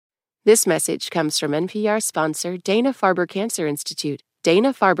This message comes from NPR sponsor Dana-Farber Cancer Institute.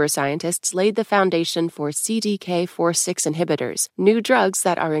 Dana-Farber scientists laid the foundation for CDK4/6 inhibitors, new drugs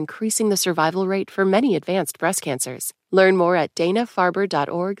that are increasing the survival rate for many advanced breast cancers. Learn more at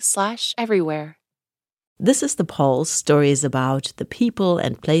danafarber.org/everywhere. This is The Pulse, stories about the people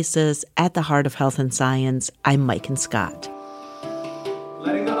and places at the heart of health and science. I'm Maiken Scott.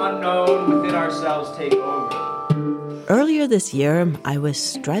 Letting the unknown within ourselves take over. Earlier this year, I was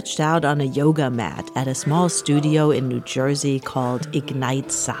stretched out on a yoga mat at a small studio in New Jersey called Ignite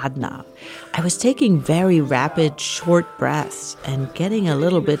Sadhana. I was taking very rapid, short breaths and getting a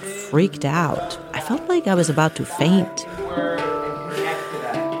little bit freaked out. I felt like I was about to faint.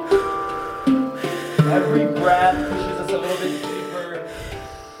 Every breath pushes us a little bit deeper.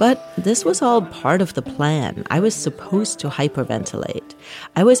 But this was all part of the plan. I was supposed to hyperventilate.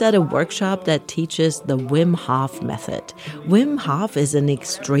 I was at a workshop that teaches the Wim Hof method. Wim Hof is an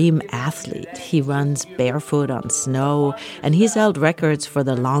extreme athlete. He runs barefoot on snow, and he's held records for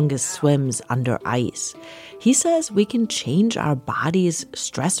the longest swims under ice. He says we can change our body's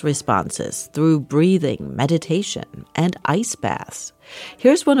stress responses through breathing, meditation, and ice baths.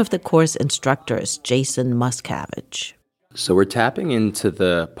 Here's one of the course instructors, Jason Muscavage. So we're tapping into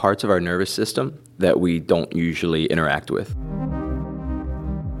the parts of our nervous system that we don't usually interact with.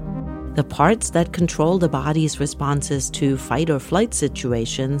 The parts that control the body's responses to fight or flight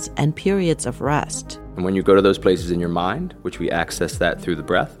situations and periods of rest. And when you go to those places in your mind, which we access that through the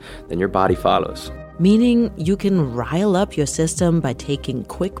breath, then your body follows. Meaning you can rile up your system by taking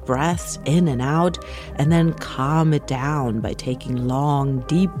quick breaths in and out, and then calm it down by taking long,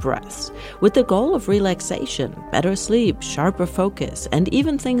 deep breaths, with the goal of relaxation, better sleep, sharper focus, and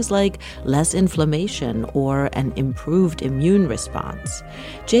even things like less inflammation or an improved immune response.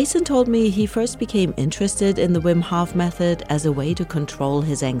 Jason told me he first became interested in the Wim Hof method as a way to control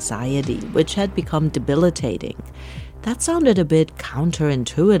his anxiety, which had become debilitating. That sounded a bit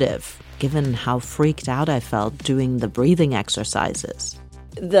counterintuitive, given how freaked out I felt doing the breathing exercises.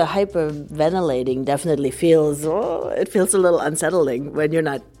 The hyperventilating definitely feels a little unsettling when you're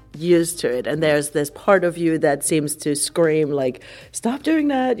not used to it. And there's this part of you that seems to scream like, stop doing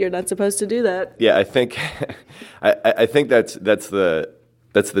that, you're not supposed to do that. Yeah, I think I think that's the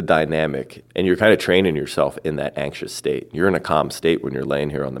dynamic, and you're kind of training yourself in that anxious state. You're in a calm state when you're laying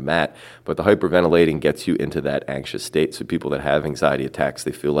here on the mat, but the hyperventilating gets you into that anxious state. So people that have anxiety attacks,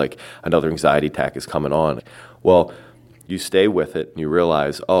 they feel like another anxiety attack is coming on. Well, you stay with it, and you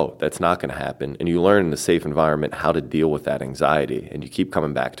realize, oh, that's not going to happen, and you learn in a safe environment how to deal with that anxiety, and you keep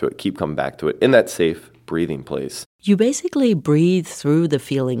coming back to it in that safe breathing place. You basically breathe through the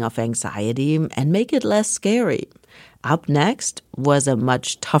feeling of anxiety and make it less scary. Up next was a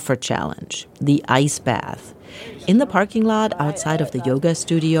much tougher challenge, the ice bath. In the parking lot outside of the yoga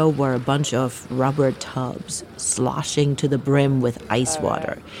studio were a bunch of rubber tubs sloshing to the brim with ice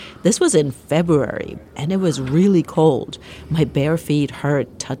water. This was in February, and it was really cold. My bare feet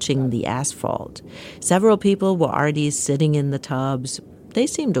hurt touching the asphalt. Several people were already sitting in the tubs. They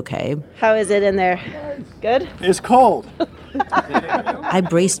seemed okay. How is it in there? Good? It's cold. I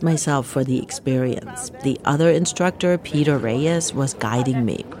braced myself for the experience. The other instructor, Peter Reyes, was guiding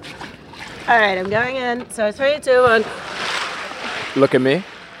me. All right, I'm going in. So 3, 2, 1. Look at me.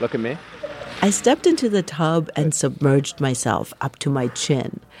 Look at me. I stepped into the tub and submerged myself up to my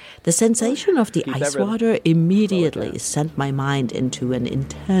chin. The sensation of the ice water immediately sent my mind into an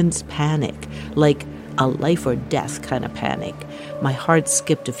intense panic, like a life or death kind of panic. My heart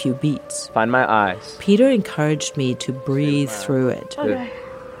skipped a few beats. Find my eyes. Peter encouraged me to breathe through it. Okay.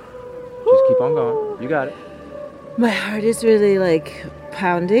 Just keep on going. You got it. My heart is really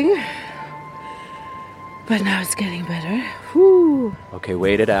pounding. But now it's getting better. Whew. Okay,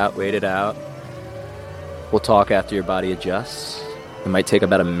 wait it out. We'll talk after your body adjusts. It might take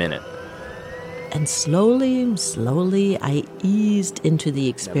about a minute. And slowly, I eased into the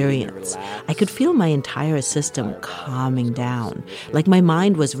experience. I could feel my entire system calming down, like my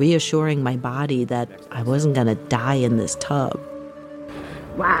mind was reassuring my body that I wasn't going to die in this tub.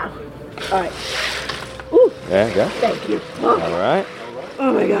 Wow. All right. Ooh. Yeah, go. Thank you. All right.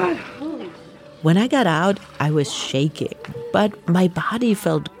 Oh, my God. When I got out, I was shaking, but my body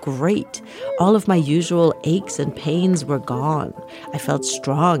felt great. All of my usual aches and pains were gone. I felt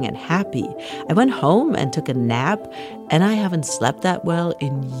strong and happy. I went home and took a nap, and I haven't slept that well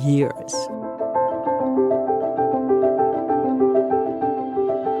in years.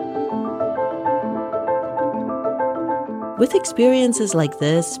 With experiences like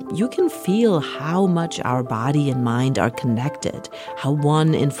this, you can feel how much our body and mind are connected, how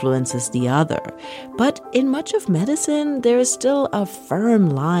one influences the other. But in much of medicine, there is still a firm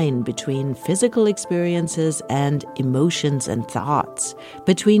line between physical experiences and emotions and thoughts,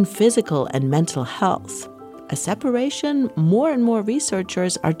 between physical and mental health. A separation more and more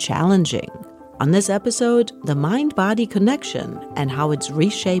researchers are challenging. On this episode, the mind-body connection and how it's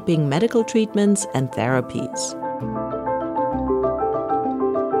reshaping medical treatments and therapies.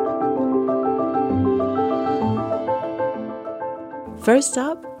 First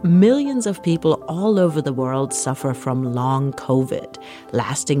up, millions of people all over the world suffer from long COVID,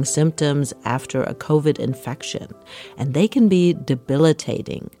 lasting symptoms after a COVID infection, and they can be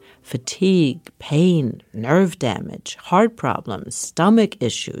debilitating. Fatigue, pain, nerve damage, heart problems, stomach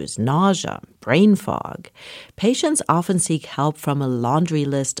issues, nausea, brain fog. Patients often seek help from a laundry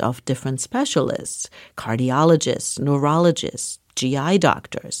list of different specialists, cardiologists, neurologists, GI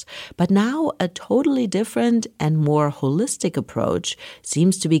doctors. But now a totally different and more holistic approach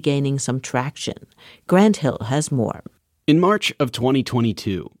seems to be gaining some traction. Grant Hill has more. In March of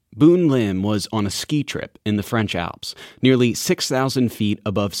 2022, Boon Lim was on a ski trip in the French Alps, nearly 6,000 feet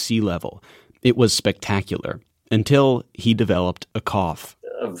above sea level. It was spectacular, until he developed a cough.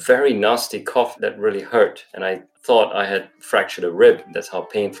 A very nasty cough that really hurt, and I thought I had fractured a rib. That's how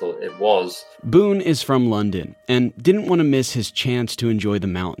painful it was. Boon is from London and didn't want to miss his chance to enjoy the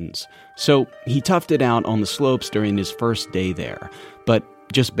mountains. So he toughed it out on the slopes during his first day there, but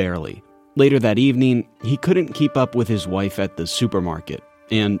just barely. Later that evening, he couldn't keep up with his wife at the supermarket,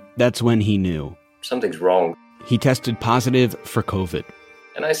 and that's when he knew. Something's wrong. He tested positive for COVID.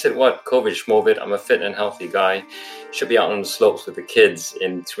 And I said, what? COVID, schmovid, I'm a fit and healthy guy. Should be out on the slopes with the kids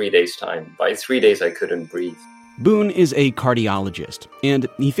in 3 days' time. By 3 days, I couldn't breathe. Boon is a cardiologist, and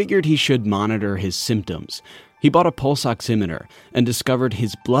he figured he should monitor his symptoms. He bought a pulse oximeter and discovered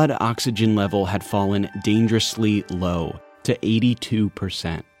his blood oxygen level had fallen dangerously low to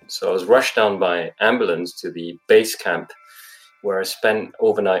 82%. So I was rushed down by ambulance to the base camp, where I spent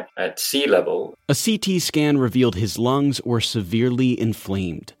overnight at sea level. A CT scan revealed his lungs were severely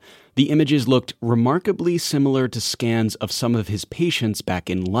inflamed. The images looked remarkably similar to scans of some of his patients back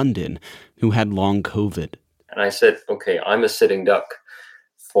in London who had long COVID. And I said, okay, I'm a sitting duck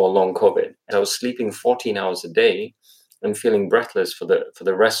for long COVID. And I was sleeping 14 hours a day and feeling breathless for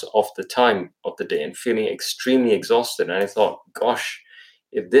the rest of the time of the day and feeling extremely exhausted. And I thought, gosh,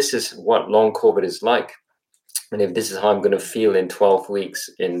 if this is what long COVID is like, and if this is how I'm going to feel in 12 weeks,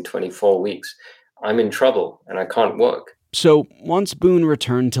 in 24 weeks, I'm in trouble and I can't work. So once Boon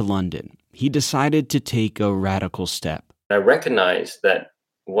returned to London, he decided to take a radical step. I recognized that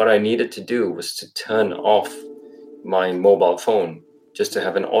what I needed to do was to turn off my mobile phone, just to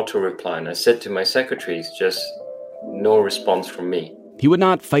have an auto reply. And I said to my secretaries, just no response from me. He would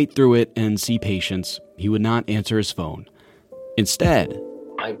not fight through it and see patients. He would not answer his phone. Instead,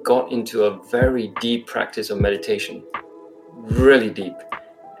 I got into a very deep practice of meditation, really deep,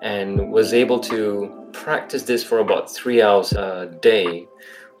 and was able to practice this for about 3 hours a day,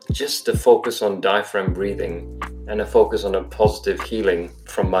 just to focus on diaphragm breathing and a focus on a positive healing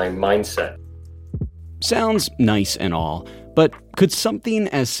from my mindset. Sounds nice and all, but could something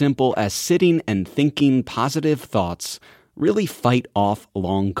as simple as sitting and thinking positive thoughts really fight off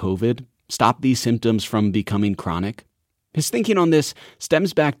long COVID, stop these symptoms from becoming chronic? His thinking on this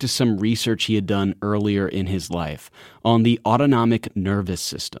stems back to some research he had done earlier in his life on the autonomic nervous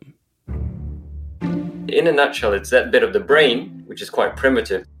system. In a nutshell, it's that bit of the brain, which is quite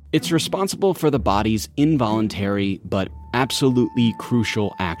primitive. It's responsible for the body's involuntary but absolutely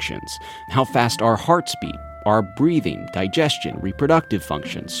crucial actions. How fast our hearts beat, our breathing, digestion, reproductive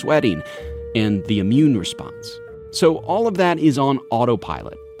function, sweating, and the immune response. So all of that is on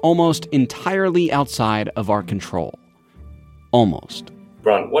autopilot, almost entirely outside of our control. Almost.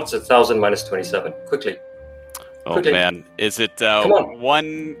 Grant, what's 1,000 minus 27? Quickly. Oh, Quickly. man. Is it Come on.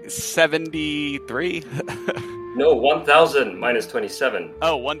 173? No, 1,000 minus 27.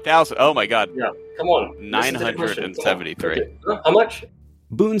 Oh, 1,000. Oh, my God. Yeah, come on. Listen to the question. 973. Come on. How much?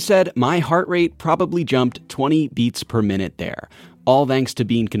 Boon said, my heart rate probably jumped 20 beats per minute there, all thanks to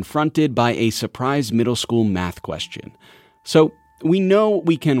being confronted by a surprise middle school math question. So we know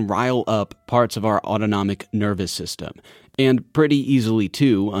we can rile up parts of our autonomic nervous system, and pretty easily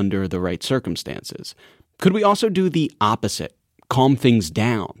too under the right circumstances. Could we also do the opposite, calm things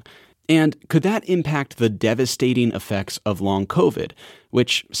down? And could that impact the devastating effects of long COVID,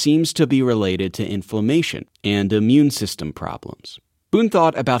 which seems to be related to inflammation and immune system problems? Boon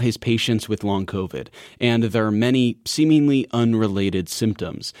thought about his patients with long COVID and their many seemingly unrelated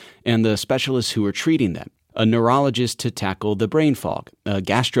symptoms, and the specialists who were treating them, a neurologist to tackle the brain fog, a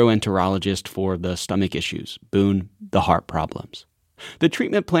gastroenterologist for the stomach issues, Boone, the heart problems. The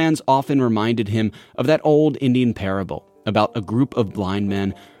treatment plans often reminded him of that old Indian parable about a group of blind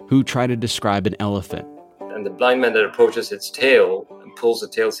men who try to describe an elephant. And the blind man that approaches its tail and pulls the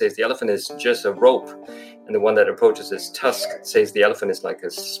tail says the elephant is just a rope. And the one that approaches its tusk says the elephant is like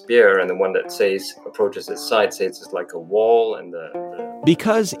a spear. And the one that approaches its side says it's like a wall. And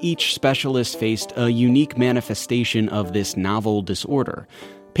Because each specialist faced a unique manifestation of this novel disorder,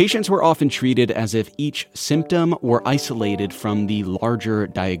 patients were often treated as if each symptom were isolated from the larger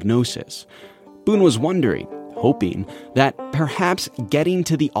diagnosis. Boone was hoping that perhaps getting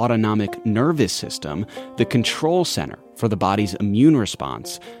to the autonomic nervous system, the control center for the body's immune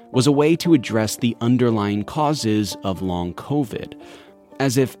response, was a way to address the underlying causes of long COVID.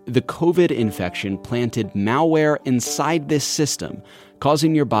 As if the COVID infection planted malware inside this system,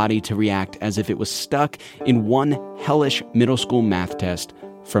 causing your body to react as if it was stuck in one hellish middle school math test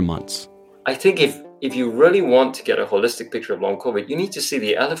for months. I think if you really want to get a holistic picture of long COVID, you need to see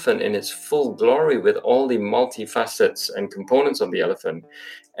the elephant in its full glory with all the multifacets and components of the elephant,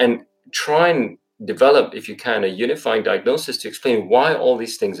 and try and develop, if you can, a unifying diagnosis to explain why all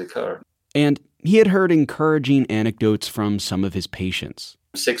these things occur. And he had heard encouraging anecdotes from some of his patients.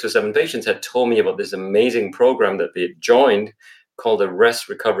 6 or 7 patients had told me about this amazing program that they had joined called the Rest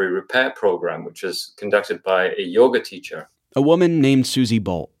Recovery Repair Program, which was conducted by a yoga teacher. A woman named Susie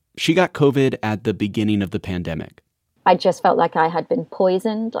Bolt. She got COVID at the beginning of the pandemic. I just felt like I had been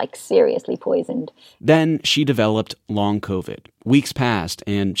poisoned, like seriously poisoned. Then she developed long COVID. Weeks passed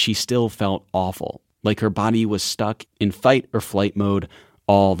and she still felt awful, like her body was stuck in fight or flight mode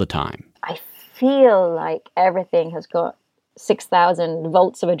all the time. I feel like everything has got 6,000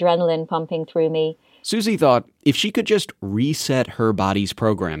 volts of adrenaline pumping through me. Susie thought if she could just reset her body's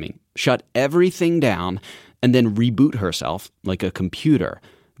programming, shut everything down, and then reboot herself like a computer,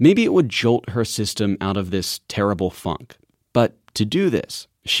 maybe it would jolt her system out of this terrible funk. But to do this,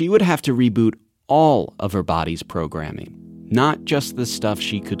 she would have to reboot all of her body's programming, not just the stuff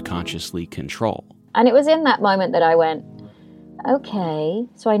she could consciously control. And it was in that moment that I went, okay,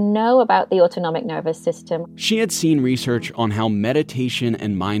 so I know about the autonomic nervous system. She had seen research on how meditation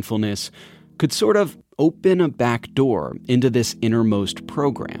and mindfulness could sort of open a back door into this innermost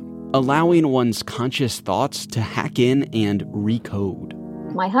program, allowing one's conscious thoughts to hack in and recode.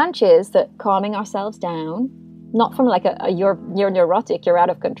 My hunch is that calming ourselves down, not from like you're neurotic, you're out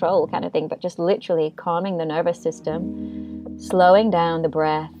of control kind of thing, but just literally calming the nervous system, slowing down the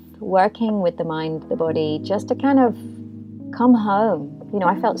breath, working with the mind, the body, just to kind of come home. You know,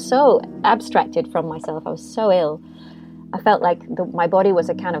 I felt so abstracted from myself. I was so ill. I felt like my body was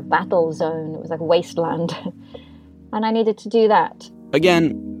a kind of battle zone. It was like a wasteland. And I needed to do that.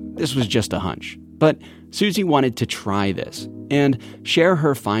 Again, this was just a hunch. But Susie wanted to try this and share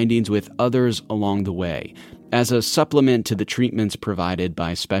her findings with others along the way as a supplement to the treatments provided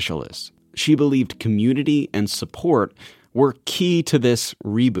by specialists. She believed community and support were key to this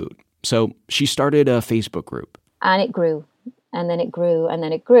reboot. So she started a Facebook group. And it grew, and then it grew, and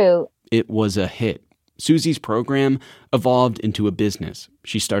then it grew. It was a hit. Susie's program evolved into a business.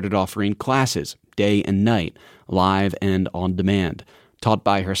 She started offering classes, day and night, live and on demand, taught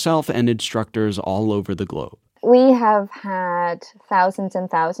by herself and instructors all over the globe. We have had thousands and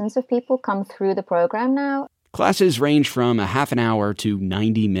thousands of people come through the program now. Classes range from a half an hour to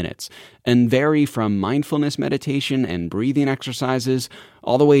 90 minutes and vary from mindfulness meditation and breathing exercises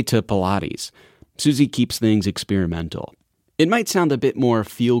all the way to Pilates. Susie keeps things experimental. It might sound a bit more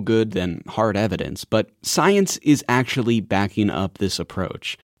feel-good than hard evidence, but science is actually backing up this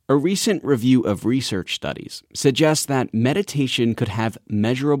approach. A recent review of research studies suggests that meditation could have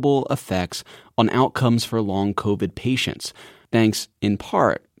measurable effects on outcomes for long COVID patients, thanks in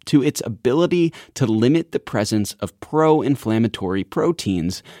part to its ability to limit the presence of pro-inflammatory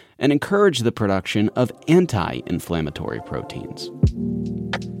proteins and encourage the production of anti-inflammatory proteins.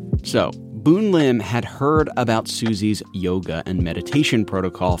 So, Boone Lim had heard about Susie's yoga and meditation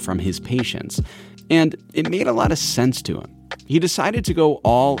protocol from his patients, and it made a lot of sense to him. He decided to go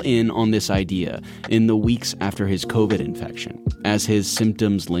all in on this idea in the weeks after his COVID infection, as his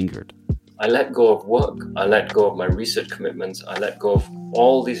symptoms lingered. I let go of work. I let go of my research commitments. I let go of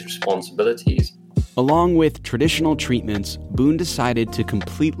all these responsibilities. Along with traditional treatments, Boone decided to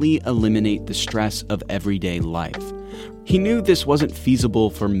completely eliminate the stress of everyday life. He knew this wasn't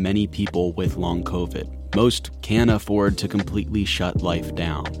feasible for many people with long COVID. Most can't afford to completely shut life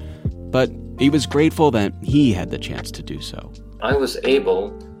down. But he was grateful that he had the chance to do so. I was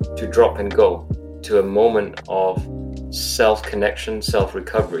able to drop and go to a moment of self-connection,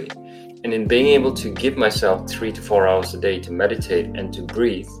 self-recovery. And in being able to give myself 3 to 4 hours a day to meditate and to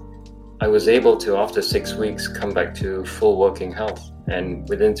breathe, I was able to, after 6 weeks, come back to full working health. And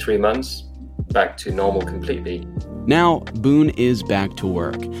within 3 months, back to normal completely. Now, Boone is back to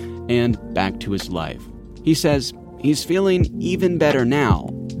work and back to his life. He says he's feeling even better now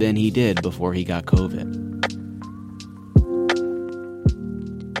than he did before he got COVID.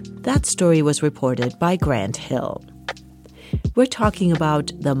 That story was reported by Grant Hill. We're talking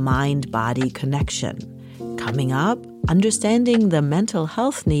about the mind-body connection. Coming up, understanding the mental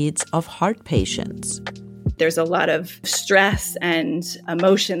health needs of heart patients. There's a lot of stress and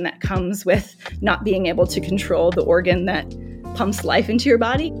emotion that comes with not being able to control the organ that pumps life into your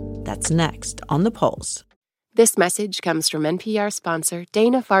body. That's next on The Pulse. This message comes from NPR sponsor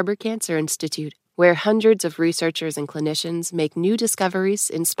Dana-Farber Cancer Institute, where hundreds of researchers and clinicians make new discoveries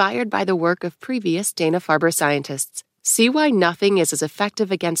inspired by the work of previous Dana-Farber scientists. See why nothing is as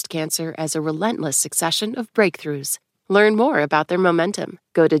effective against cancer as a relentless succession of breakthroughs. Learn more about their momentum.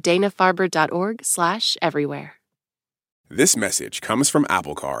 Go to danafarber.org/everywhere. This message comes from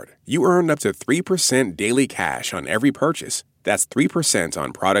Apple Card. You earn up to 3% daily cash on every purchase. That's 3%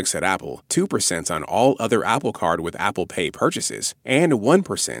 on products at Apple, 2% on all other Apple Card with Apple Pay purchases, and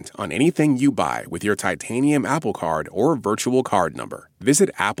 1% on anything you buy with your titanium Apple Card or virtual card number.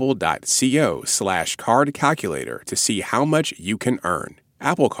 Visit apple.co/card calculator to see how much you can earn.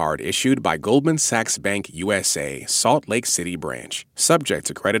 Apple Card issued by Goldman Sachs Bank USA, Salt Lake City branch. Subject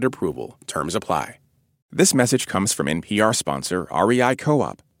to credit approval. Terms apply. This message comes from NPR sponsor REI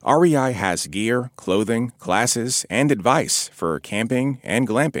Co-op. REI has gear, clothing, classes, and advice for camping and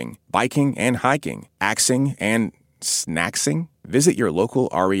glamping, biking and hiking, axing and snacksing. Visit your local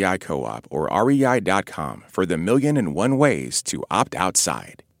REI Co-op or rei.com for the 1,000,001 ways to opt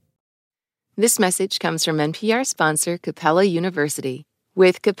outside. This message comes from NPR sponsor Capella University.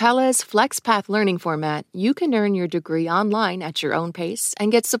 With Capella's FlexPath learning format, you can earn your degree online at your own pace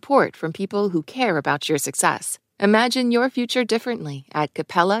and get support from people who care about your success. Imagine your future differently at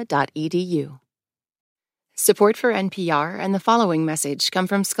capella.edu. Support for NPR and the following message come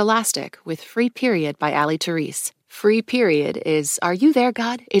from Scholastic with Free Period by Ali Therese. Free Period is Are You There,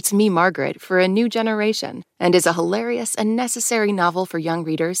 God? It's Me, Margaret, for a new generation, and is a hilarious and necessary novel for young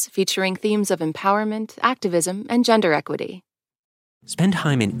readers featuring themes of empowerment, activism, and gender equity. Spend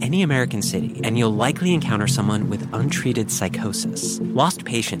time in any American city, and you'll likely encounter someone with untreated psychosis. Lost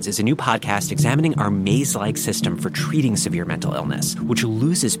Patients is a new podcast examining our maze-like system for treating severe mental illness, which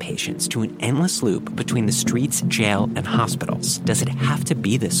loses patients to an endless loop between the streets, jail, and hospitals. Does it have to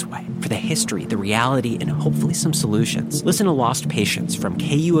be this way? For the history, the reality, and hopefully some solutions, listen to Lost Patients from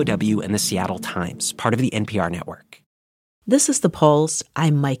KUOW and the Seattle Times, part of the NPR network. This is The Pulse.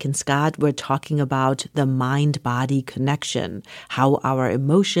 I'm Mike Scott. We're talking about the mind-body connection, how our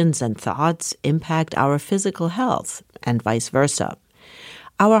emotions and thoughts impact our physical health, and vice versa.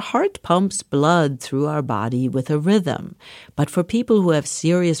 Our heart pumps blood through our body with a rhythm. But for people who have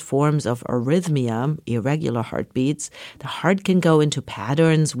serious forms of arrhythmia, irregular heartbeats, the heart can go into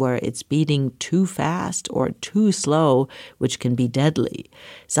patterns where it's beating too fast or too slow, which can be deadly.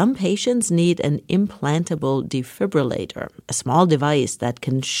 Some patients need an implantable defibrillator, a small device that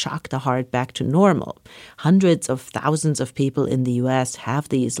can shock the heart back to normal. Hundreds of thousands of people in the U.S. have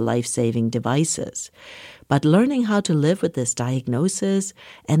these life-saving devices. But learning how to live with this diagnosis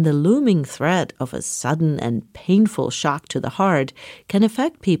and the looming threat of a sudden and painful shock to the heart can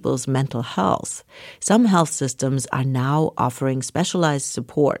affect people's mental health. Some health systems are now offering specialized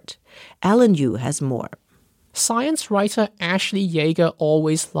support. Alan Yu has more. Science writer Ashley Yeager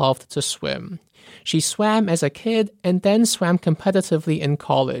always loved to swim. She swam as a kid and then swam competitively in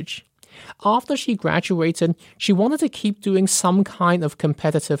college. After she graduated, she wanted to keep doing some kind of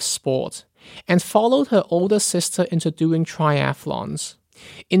competitive sport, and followed her older sister into doing triathlons.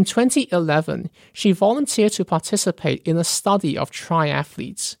 In 2011, she volunteered to participate in a study of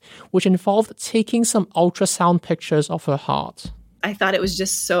triathletes, which involved taking some ultrasound pictures of her heart. I thought it was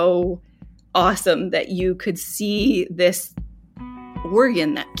just so awesome that you could see this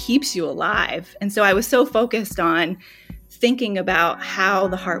organ that keeps you alive. And so I was so focused on thinking about how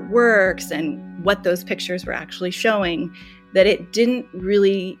the heart works and what those pictures were actually showing that it didn't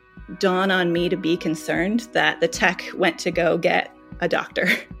really dawn on me to be concerned that the tech went to go get a doctor.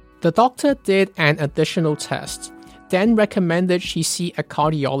 The doctor did an additional test, then recommended she see a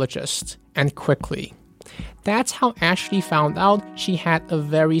cardiologist, and quickly. That's how Ashley found out she had a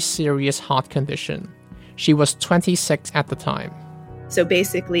very serious heart condition. She was 26 at the time. So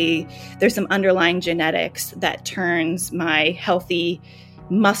basically, there's some underlying genetics that turns my healthy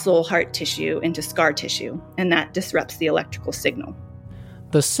muscle heart tissue into scar tissue, and that disrupts the electrical signal.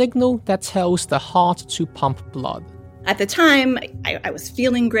 The signal that tells the heart to pump blood. At the time, I was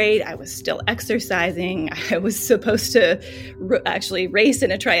feeling great. I was still exercising. I was supposed to actually race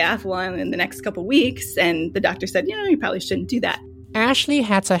in a triathlon in the next couple weeks, and the doctor said, you probably shouldn't do that. Ashley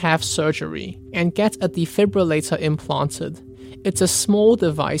had to have surgery and get a defibrillator implanted. It's a small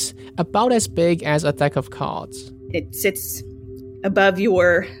device about as big as a deck of cards. It sits above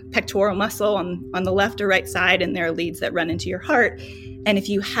your pectoral muscle on the left or right side, and there are leads that run into your heart. And if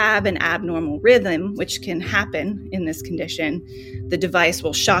you have an abnormal rhythm, which can happen in this condition, the device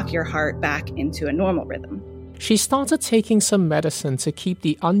will shock your heart back into a normal rhythm. She started taking some medicine to keep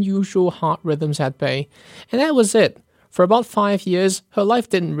the unusual heart rhythms at bay, and that was it. For about 5 years, her life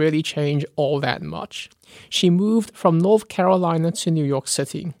didn't really change all that much. She moved from North Carolina to New York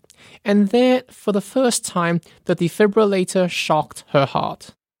City, and there, for the first time, the defibrillator shocked her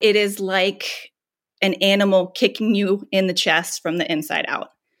heart. It is like an animal kicking you in the chest from the inside out.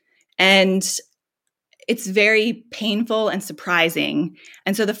 And it's very painful and surprising.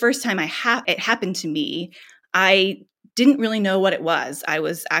 And so the first time it happened to me, I didn't really know what it was. I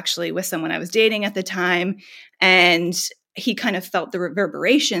was actually with someone I was dating at the time, and he kind of felt the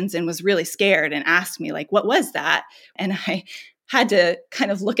reverberations and was really scared and asked me, like, what was that? And I had to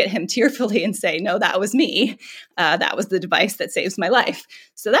kind of look at him tearfully and say, no, that was me. That was the device that saves my life.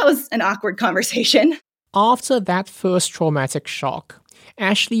 So that was an awkward conversation. After that first traumatic shock,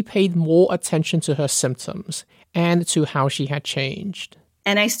 Ashley paid more attention to her symptoms and to how she had changed.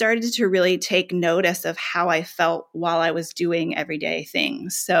 And I started to really take notice of how I felt while I was doing everyday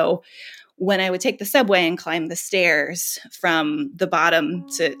things. So when I would take the subway and climb the stairs from the bottom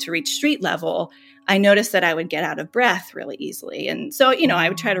to reach street level, I noticed that I would get out of breath really easily. And so, I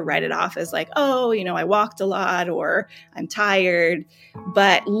would try to write it off as like, I walked a lot or I'm tired.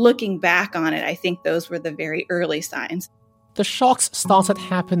 But looking back on it, I think those were the very early signs. The shocks started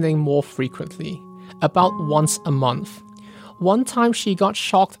happening more frequently, about once a month. One time she got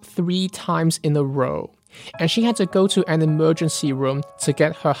shocked 3 times in a row, and she had to go to an emergency room to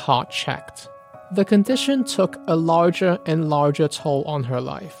get her heart checked. The condition took a larger and larger toll on her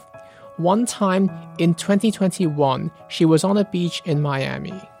life. One time in 2021, she was on a beach in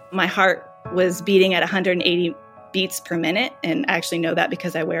Miami. My heart was beating at 180 beats per minute, and I actually know that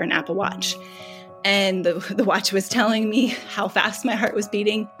because I wear an Apple Watch. And the watch was telling me how fast my heart was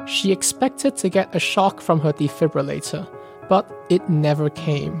beating. She expected to get a shock from her defibrillator, but it never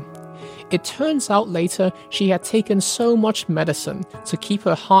came. It turns out later she had taken so much medicine to keep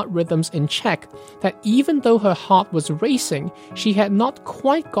her heart rhythms in check that even though her heart was racing, she had not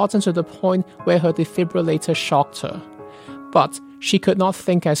quite gotten to the point where her defibrillator shocked her. But she could not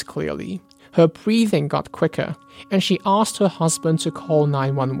think as clearly. Her breathing got quicker, and she asked her husband to call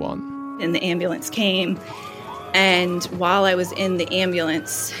 911. And the ambulance came, and while I was in the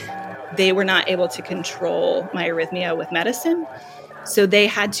ambulance, they were not able to control my arrhythmia with medicine. So they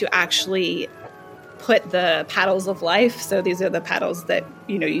had to actually put the paddles of life. So these are the paddles that,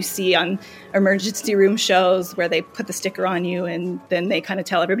 you see on emergency room shows where they put the sticker on you and then they kind of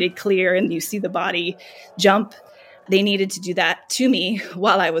tell everybody clear and you see the body jump. They needed to do that to me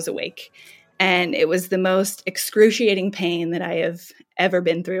while I was awake. And it was the most excruciating pain that I have ever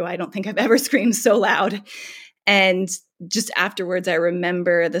been through. I don't think I've ever screamed so loud. And just afterwards, I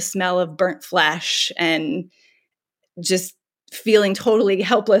remember the smell of burnt flesh and just feeling totally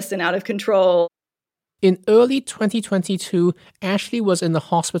helpless and out of control. In early 2022, Ashley was in the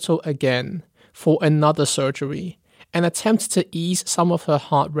hospital again for another surgery, an attempt to ease some of her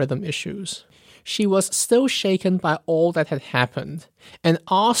heart rhythm issues. She was still shaken by all that had happened and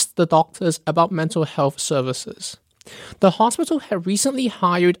asked the doctors about mental health services. The hospital had recently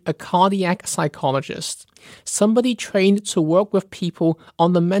hired a cardiac psychologist, somebody trained to work with people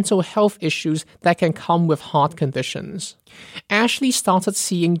on the mental health issues that can come with heart conditions. Ashley started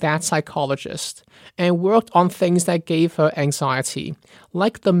seeing that psychologist and worked on things that gave her anxiety,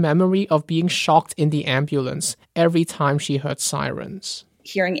 like the memory of being shocked in the ambulance every time she heard sirens.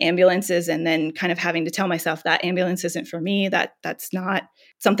 Hearing ambulances and then kind of having to tell myself that ambulance isn't for me,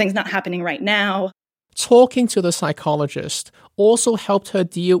 something's not happening right now. Talking to the psychologist also helped her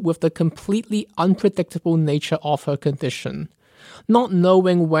deal with the completely unpredictable nature of her condition, not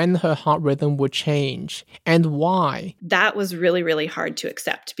knowing when her heart rhythm would change and why. That was really, really hard to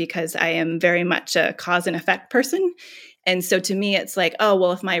accept because I am very much a cause and effect person. And so to me, it's like,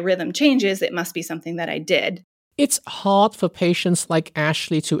 if my rhythm changes, it must be something that I did. It's hard for patients like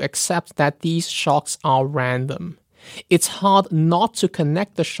Ashley to accept that these shocks are random. It's hard not to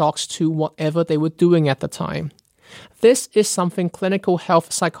connect the shocks to whatever they were doing at the time. This is something clinical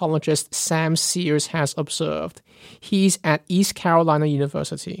health psychologist Sam Sears has observed. He's at East Carolina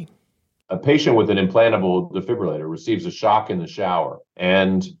University. A patient with an implantable defibrillator receives a shock in the shower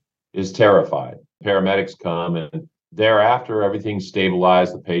and is terrified. Paramedics come, and thereafter everything's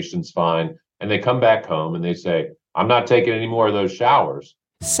stabilized, the patient's fine, and they come back home and they say, I'm not taking any more of those showers.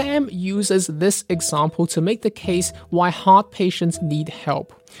 Sam uses this example to make the case why heart patients need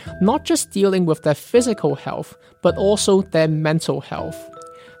help, not just dealing with their physical health, but also their mental health.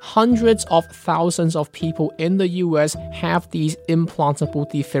 Hundreds of thousands of people in the US have these implantable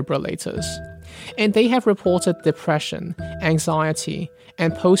defibrillators, and they have reported depression, anxiety,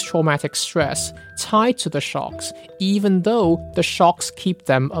 and post-traumatic stress tied to the shocks, even though the shocks keep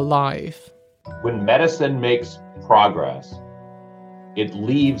them alive. When medicine makes progress, it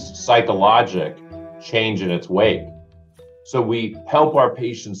leaves psychologic change in its wake. So we help our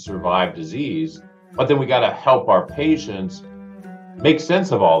patients survive disease, but then we got to help our patients make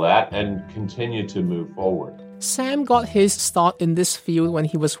sense of all that and continue to move forward. Sam got his start in this field when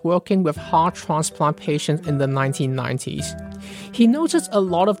he was working with heart transplant patients in the 1990s. He noticed a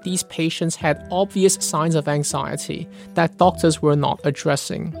lot of these patients had obvious signs of anxiety that doctors were not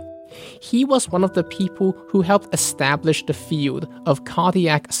addressing. He was one of the people who helped establish the field of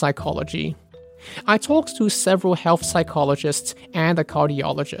cardiac psychology. I talked to several health psychologists and a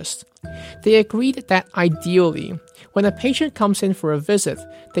cardiologist. They agreed that ideally, when a patient comes in for a visit,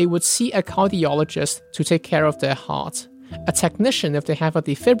 they would see a cardiologist to take care of their heart, a technician if they have a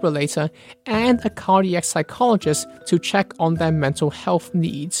defibrillator, and a cardiac psychologist to check on their mental health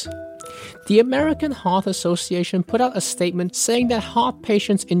needs. The American Heart Association put out a statement saying that heart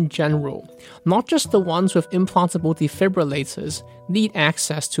patients in general, not just the ones with implantable defibrillators, need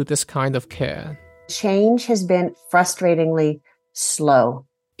access to this kind of care. Change has been frustratingly slow.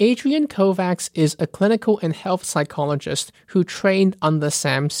 Adrienne Kovacs is a clinical and health psychologist who trained under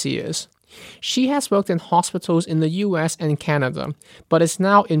Sam Sears. She has worked in hospitals in the US and Canada, but is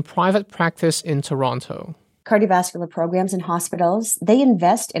now in private practice in Toronto. Cardiovascular programs in hospitals, they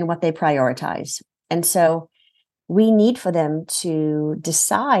invest in what they prioritize. And so we need for them to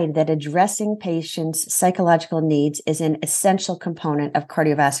decide that addressing patients' psychological needs is an essential component of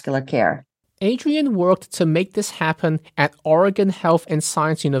cardiovascular care. Adrienne worked to make this happen at Oregon Health and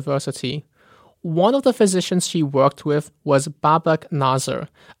Science University. One of the physicians she worked with was Babak Nazar,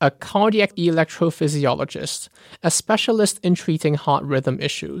 a cardiac electrophysiologist, a specialist in treating heart rhythm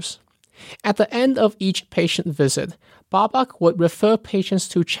issues. At the end of each patient visit, Babak would refer patients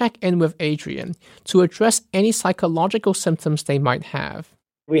to check in with Adrienne to address any psychological symptoms they might have.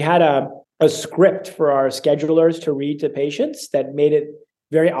 We had a script for our schedulers to read to patients that made it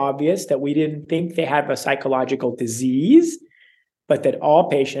very obvious that we didn't think they had a psychological disease, but that all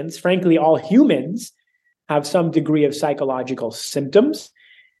patients, frankly, all humans, have some degree of psychological symptoms.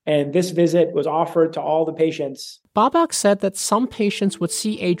 And this visit was offered to all the patients. Babak said that some patients would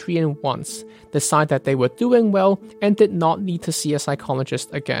see Adrienne once, decide that they were doing well, and did not need to see a psychologist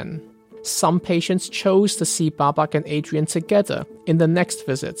again. Some patients chose to see Babak and Adrienne together in the next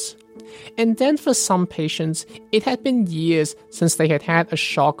visits. And then for some patients, it had been years since they had had a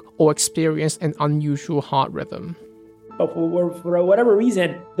shock or experienced an unusual heart rhythm. But for whatever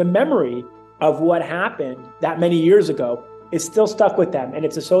reason, the memory of what happened that many years ago is still stuck with them, and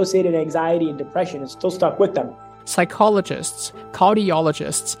its associated anxiety and depression is still stuck with them. Psychologists,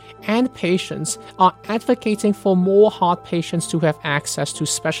 cardiologists, and patients are advocating for more heart patients to have access to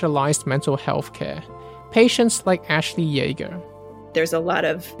specialized mental health care. Patients like Ashley Yeager. There's a lot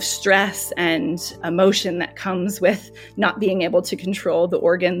of stress and emotion that comes with not being able to control the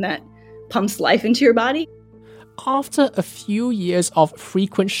organ that pumps life into your body. After a few years of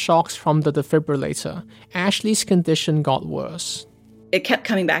frequent shocks from the defibrillator, Ashley's condition got worse. It kept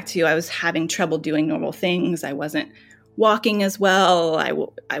coming back to I was having trouble doing normal things. I wasn't walking as well.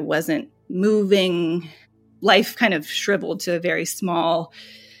 I wasn't moving. Life kind of shriveled to a very small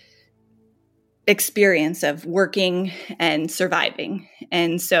experience of working and surviving.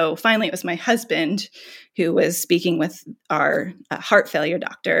 And so finally it was my husband who was speaking with our heart failure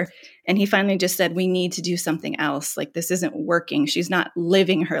doctor. And he finally just said, we need to do something else. Like, this isn't working. She's not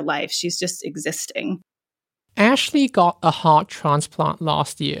living her life. She's just existing. Ashley got a heart transplant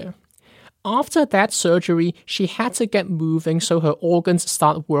last year. After that surgery, she had to get moving so her organs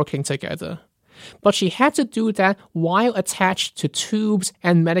start working together. But she had to do that while attached to tubes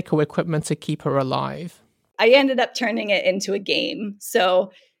and medical equipment to keep her alive. I ended up turning it into a game.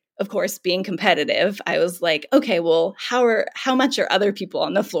 So, of course, being competitive, I was like, okay, well, how much are other people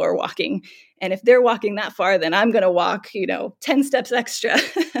on the floor walking? And if they're walking that far, then I'm going to walk, 10 steps extra,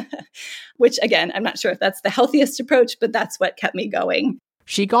 which again, I'm not sure if that's the healthiest approach, but that's what kept me going.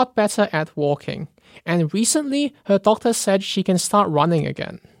 She got better at walking, and recently her doctor said she can start running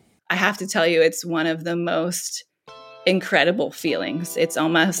again. I have to tell you, it's one of the most incredible feelings. It's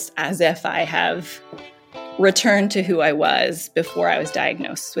almost as if I have returned to who I was before I was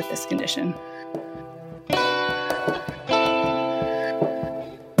diagnosed with this condition.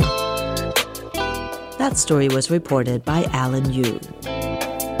 That story was reported by Alan Yu.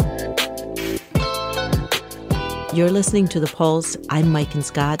 You're listening to The Pulse. I'm Maiken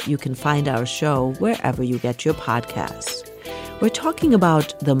Scott. You can find our show wherever you get your podcasts. We're talking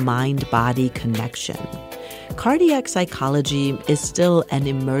about the mind-body connection. Cardiac psychology is still an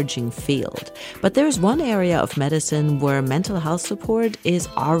emerging field, but there's one area of medicine where mental health support is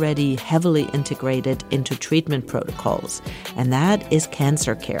already heavily integrated into treatment protocols, and that is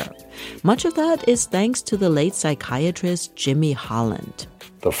cancer care. Much of that is thanks to the late psychiatrist Jimmy Holland,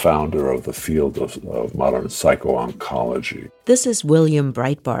 the founder of the field of modern psycho-oncology. This is William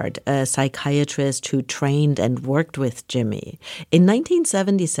Breitbart, a psychiatrist who trained and worked with Jimmy. In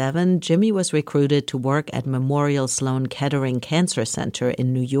 1977, Jimmy was recruited to work at Memorial Sloan Kettering Cancer Center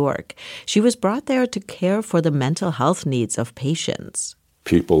in New York. She was brought there to care for the mental health needs of patients.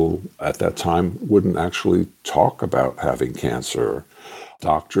 People at that time wouldn't actually talk about having cancer.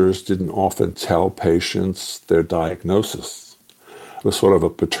 Doctors didn't often tell patients their diagnosis. It was sort of a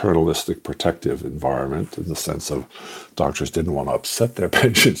paternalistic, protective environment in the sense of doctors didn't want to upset their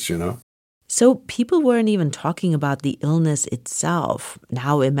patients, So people weren't even talking about the illness itself.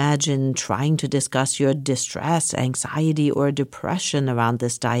 Now imagine trying to discuss your distress, anxiety, or depression around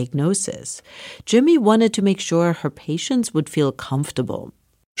this diagnosis. Jimmy wanted to make sure her patients would feel comfortable.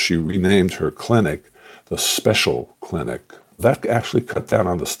 She renamed her clinic the Special Clinic. That actually cut down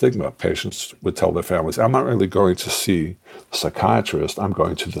on the stigma. Patients would tell their families, I'm not really going to see a psychiatrist. I'm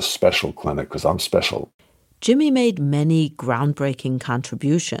going to the Special Clinic because I'm special. Jimmy made many groundbreaking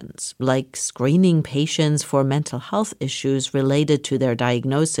contributions, like screening patients for mental health issues related to their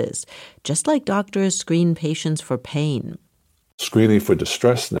diagnosis, just like doctors screen patients for pain. Screening for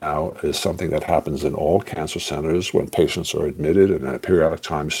distress now is something that happens in all cancer centers when patients are admitted and at periodic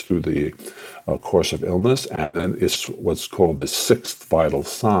times through the course of illness, and then it's what's called the sixth vital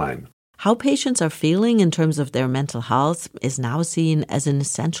sign. How patients are feeling in terms of their mental health is now seen as an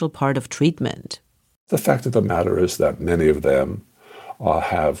essential part of treatment. The fact of the matter is that many of them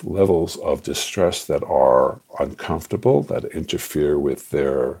have levels of distress that are uncomfortable, that interfere with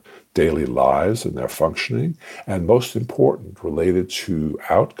their daily lives and their functioning, and most important, related to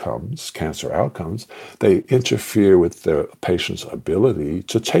outcomes, cancer outcomes, they interfere with the patient's ability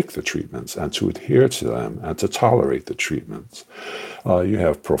to take the treatments and to adhere to them and to tolerate the treatments. You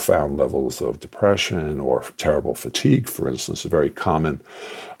have profound levels of depression or terrible fatigue, for instance, a very common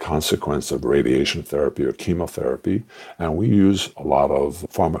consequence of radiation therapy or chemotherapy, and we use a lot of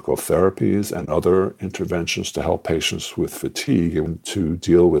pharmacotherapies and other interventions to help patients with fatigue and to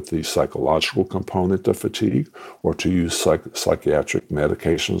deal with the psychological component of fatigue, or to use psychiatric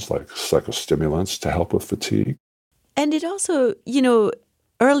medications like psychostimulants to help with fatigue. And it also,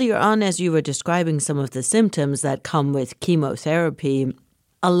 earlier on, as you were describing some of the symptoms that come with chemotherapy,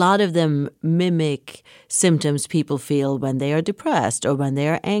 a lot of them mimic symptoms people feel when they are depressed or when they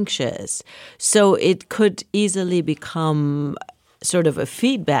are anxious. So it could easily become sort of a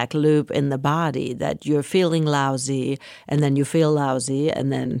feedback loop in the body that you're feeling lousy and then you feel lousy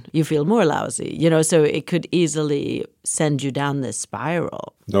and then you feel more lousy, so it could easily send you down this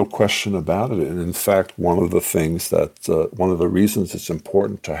spiral. No question about it. And in fact, one of the reasons it's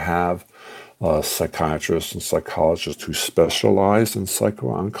important to have psychiatrists and psychologists who specialize in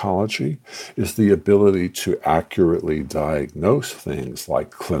psycho-oncology is the ability to accurately diagnose things like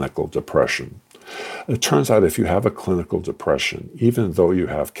clinical depression. It turns out if you have a clinical depression, even though you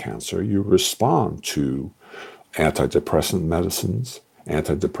have cancer, you respond to antidepressant medicines,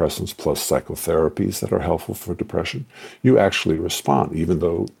 antidepressants plus psychotherapies that are helpful for depression. You actually respond, even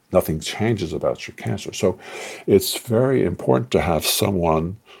though nothing changes about your cancer. So it's very important to have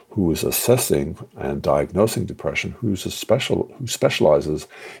someone who is assessing and diagnosing depression, who specializes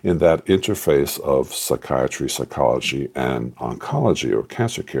in that interface of psychiatry, psychology, and oncology or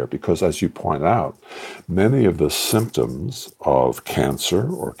cancer care. Because as you point out, many of the symptoms of cancer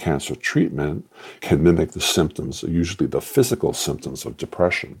or cancer treatment can mimic the symptoms, usually the physical symptoms of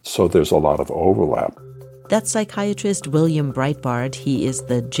depression. So there's a lot of overlap. That's psychiatrist William Breitbart. He is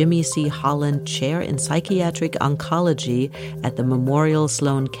the Jimmy C. Holland Chair in Psychiatric Oncology at the Memorial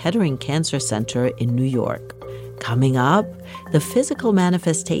Sloan Kettering Cancer Center in New York. Coming up, the physical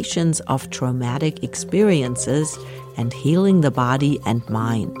manifestations of traumatic experiences and healing the body and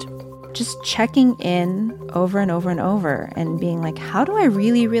mind. Just checking in over and over and over and being like, how do I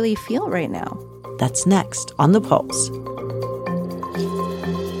really, really feel right now? That's next on The Pulse.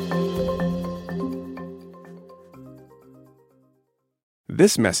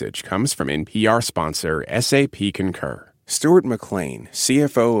 This message comes from NPR sponsor SAP Concur. Stuart McLean,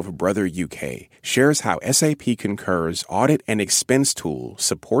 CFO of Brother UK, shares how SAP Concur's audit and expense tool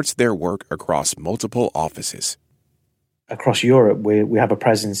supports their work across multiple offices. Across Europe, we have a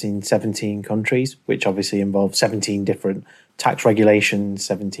presence in 17 countries, which obviously involves 17 different tax regulations,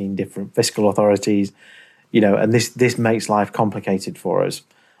 17 different fiscal authorities, and this makes life complicated for us.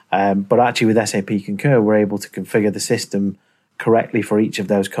 But actually with SAP Concur, we're able to configure the system correctly for each of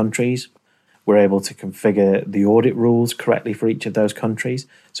those countries. We're able to configure the audit rules correctly for each of those countries.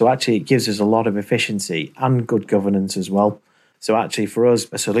 So actually it gives us a lot of efficiency and good governance as well. So actually for us,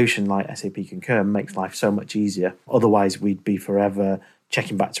 a solution like SAP Concur makes life so much easier. Otherwise, we'd be forever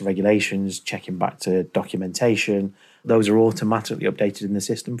checking back to regulations, checking back to documentation. Those are automatically updated in the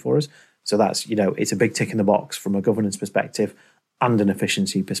system for us. So that's, it's a big tick in the box from a governance perspective and an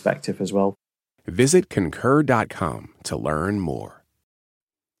efficiency perspective as well. Visit concur.com to learn more.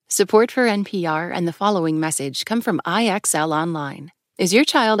 Support for NPR and the following message come from IXL Online. Is your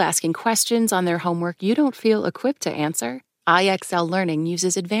child asking questions on their homework you don't feel equipped to answer? IXL Learning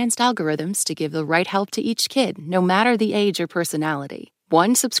uses advanced algorithms to give the right help to each kid, no matter the age or personality.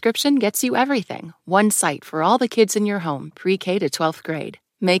 One subscription gets you everything. One site for all the kids in your home, pre-K to 12th grade.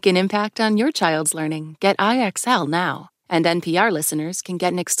 Make an impact on your child's learning. Get IXL now. And NPR listeners can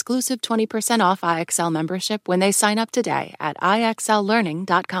get an exclusive 20% off IXL membership when they sign up today at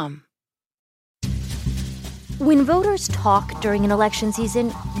IXLlearning.com. When voters talk during an election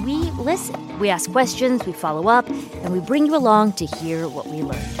season, we listen. We ask questions, we follow up, and we bring you along to hear what we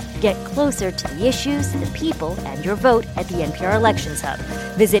learned. Get closer to the issues, the people, and your vote at the NPR Elections Hub.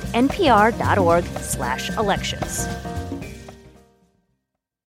 Visit npr.org/elections.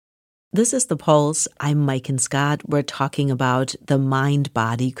 This is The Pulse. I'm Maiken Scott. We're talking about the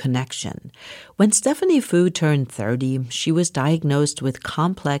mind-body connection. When Stephanie Fu turned 30, she was diagnosed with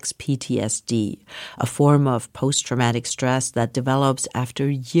complex PTSD, a form of post-traumatic stress that develops after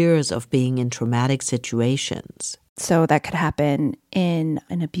years of being in traumatic situations. So that could happen in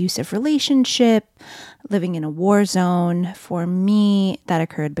an abusive relationship, living in a war zone. For me, that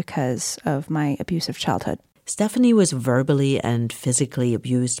occurred because of my abusive childhood. Stephanie was verbally and physically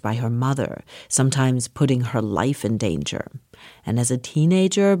abused by her mother, sometimes putting her life in danger. And as a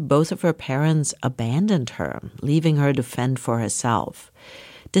teenager, both of her parents abandoned her, leaving her to fend for herself.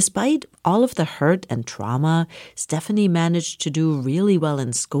 Despite all of the hurt and trauma, Stephanie managed to do really well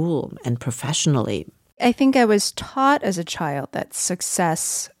in school and professionally. I think I was taught as a child that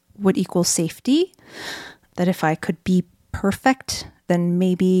success would equal safety, that if I could be perfect, then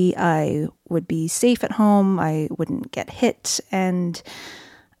maybe I would be safe at home, I wouldn't get hit, and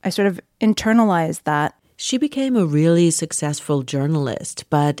I sort of internalized that. She became a really successful journalist,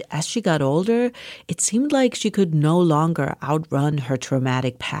 but as she got older, it seemed like she could no longer outrun her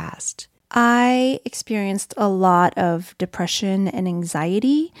traumatic past. I experienced a lot of depression and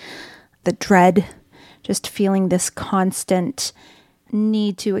anxiety, the dread, just feeling this constant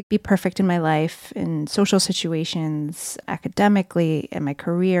need to be perfect in my life, in social situations, academically, in my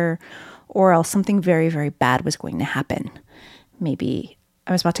career, or else something very, very bad was going to happen. Maybe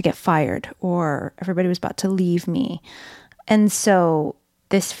I was about to get fired, or everybody was about to leave me. And so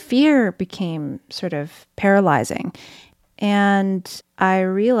this fear became sort of paralyzing. And I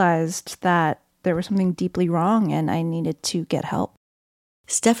realized that there was something deeply wrong and I needed to get help.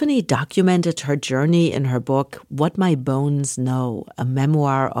 Stephanie documented her journey in her book, What My Bones Know, a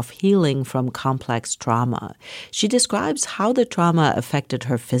memoir of healing from complex trauma. She describes how the trauma affected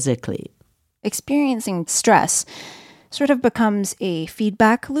her physically. Experiencing stress sort of becomes a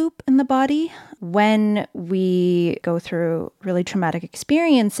feedback loop in the body. When we go through really traumatic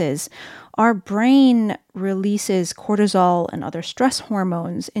experiences, our brain releases cortisol and other stress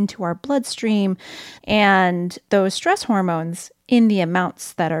hormones into our bloodstream, and those stress hormones, in the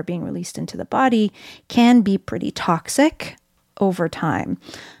amounts that are being released into the body, can be pretty toxic over time.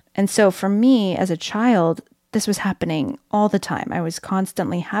 And so for me as a child, this was happening all the time. I was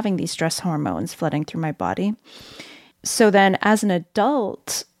constantly having these stress hormones flooding through my body. So then as an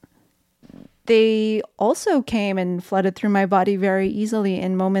adult, they also came and flooded through my body very easily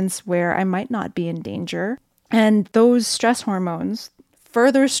in moments where I might not be in danger. And those stress hormones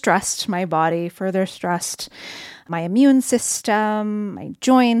further stressed my body, further stressed my immune system, my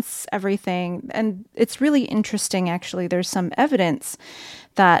joints, everything. And it's really interesting, actually. There's some evidence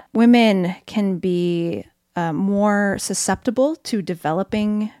that women can be more susceptible to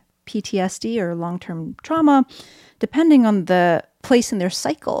developing PTSD or long-term trauma, depending on the place in their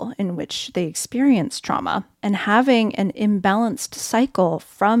cycle in which they experience trauma. And having an imbalanced cycle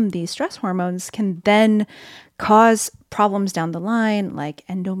from these stress hormones can then cause problems down the line like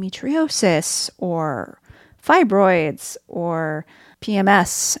endometriosis or fibroids or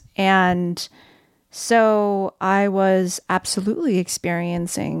PMS. And so I was absolutely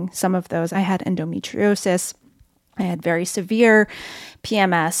experiencing some of those. I had endometriosis. I had very severe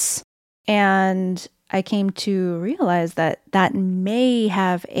PMS. And I came to realize that that may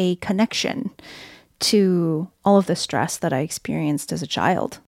have a connection to all of the stress that I experienced as a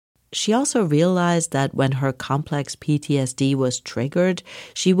child. She also realized that when her complex PTSD was triggered,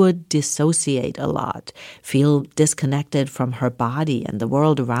 she would dissociate a lot, feel disconnected from her body and the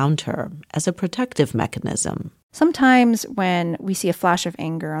world around her as a protective mechanism. Sometimes when we see a flash of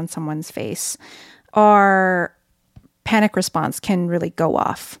anger on someone's face, our panic response can really go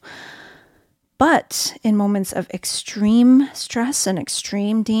off. But in moments of extreme stress and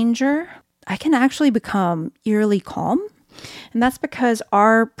extreme danger, I can actually become eerily calm. And that's because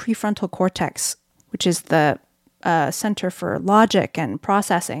our prefrontal cortex, which is the center for logic and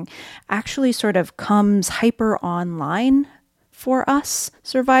processing, actually sort of comes hyper online for us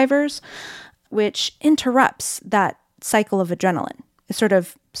survivors, which interrupts that cycle of adrenaline. It sort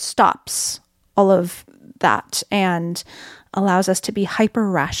of stops all of that and allows us to be hyper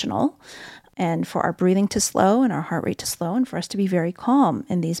rational and for our breathing to slow and our heart rate to slow and for us to be very calm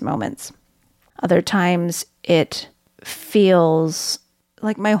in these moments. Other times it feels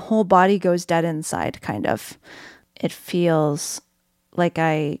like my whole body goes dead inside, kind of. It feels like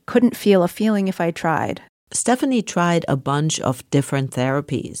I couldn't feel a feeling if I tried. Stephanie tried a bunch of different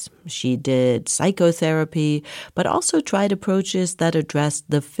therapies. She did psychotherapy, but also tried approaches that addressed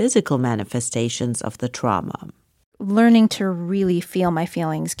the physical manifestations of the trauma. Learning to really feel my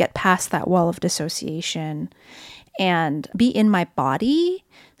feelings, get past that wall of dissociation, and be in my body.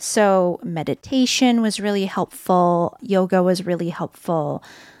 So meditation was really helpful. Yoga was really helpful.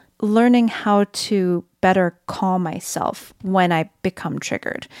 Learning how to better calm myself when I become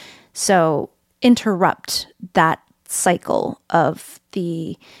triggered. So interrupt that cycle of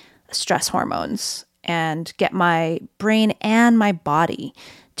the stress hormones and get my brain and my body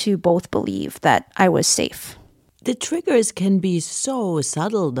to both believe that I was safe. The triggers can be so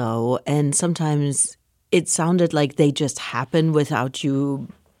subtle, though, and sometimes it sounded like they just happen without you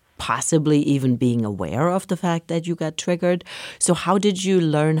possibly even being aware of the fact that you got triggered. So how did you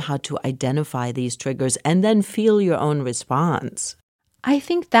learn how to identify these triggers and then feel your own response? I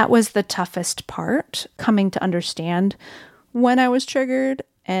think that was the toughest part, coming to understand when I was triggered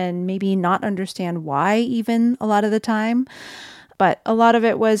and maybe not understand why even a lot of the time. But a lot of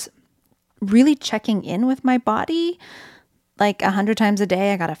it was really checking in with my body. Like 100 times a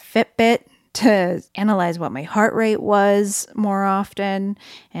day, I got a Fitbit to analyze what my heart rate was more often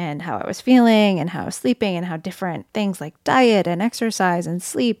and how I was feeling and how I was sleeping and how different things like diet and exercise and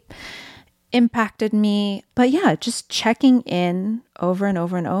sleep impacted me. But yeah, just checking in over and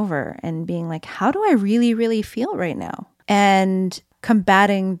over and over and being like, how do I really, really feel right now? And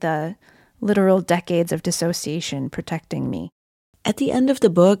combating the literal decades of dissociation protecting me. At the end of the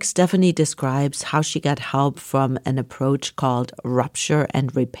book, Stephanie describes how she got help from an approach called rupture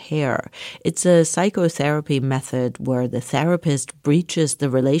and repair. It's a psychotherapy method where the therapist breaches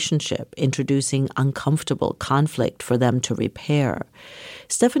the relationship, introducing uncomfortable conflict for them to repair.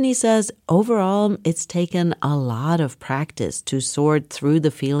 Stephanie says overall, it's taken a lot of practice to sort through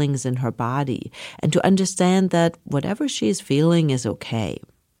the feelings in her body and to understand that whatever she's feeling is okay.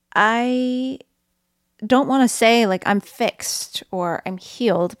 I don't want to say like I'm fixed or I'm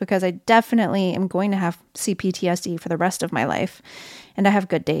healed, because I definitely am going to have CPTSD for the rest of my life. And I have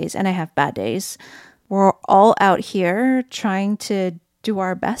good days and I have bad days. We're all out here trying to do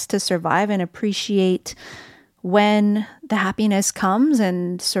our best to survive and appreciate when the happiness comes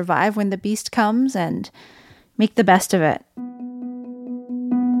and survive when the beast comes and make the best of it.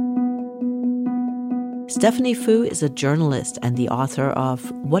 Stephanie Foo is a journalist and the author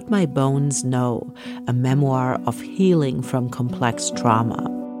of What My Bones Know, a memoir of healing from complex trauma.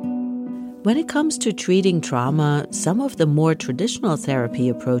 When it comes to treating trauma, some of the more traditional therapy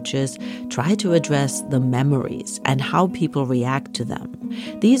approaches try to address the memories and how people react to them.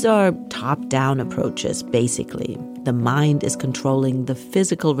 These are top-down approaches, basically. The mind is controlling the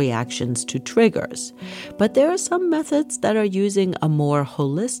physical reactions to triggers. But there are some methods that are using a more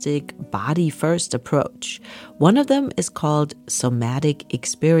holistic, body-first approach. One of them is called somatic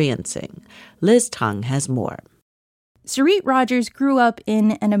experiencing. Liz Tung has more. Sarit Rogers grew up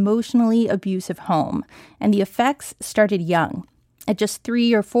in an emotionally abusive home, and the effects started young. At just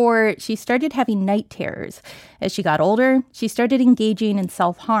 3 or 4, she started having night terrors. As she got older, she started engaging in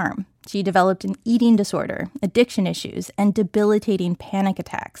self-harm. She developed an eating disorder, addiction issues, and debilitating panic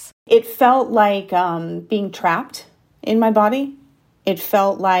attacks. It felt like being trapped in my body. It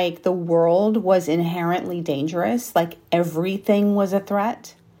felt like the world was inherently dangerous, like everything was a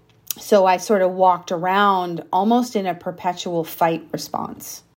threat. So I sort of walked around almost in a perpetual fight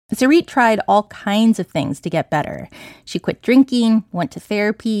response. Sarit tried all kinds of things to get better. She quit drinking, went to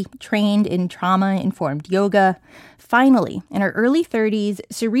therapy, trained in trauma-informed yoga. Finally, in her early 30s,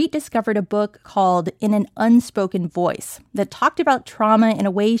 Sarit discovered a book called In an Unspoken Voice that talked about trauma in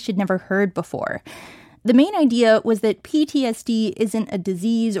a way she'd never heard before. The main idea was that PTSD isn't a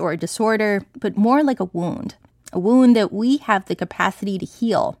disease or a disorder, but more like a wound that we have the capacity to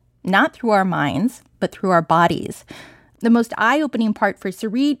heal, not through our minds, but through our bodies. The most eye-opening part for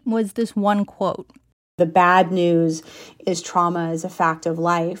Sarit was this one quote. The bad news is trauma is a fact of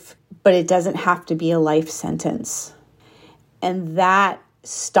life, but it doesn't have to be a life sentence. And that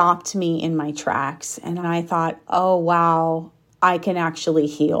stopped me in my tracks. And I thought, oh, wow, I can actually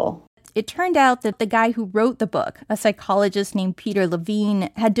heal. It turned out that the guy who wrote the book, a psychologist named Peter Levine,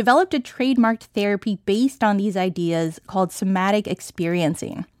 had developed a trademarked therapy based on these ideas called somatic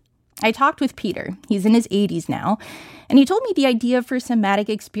experiencing. I talked with Peter, he's in his 80s now, and he told me the idea for somatic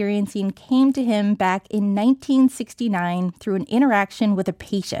experiencing came to him back in 1969 through an interaction with a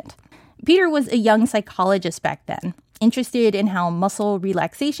patient. Peter was a young psychologist back then, interested in how muscle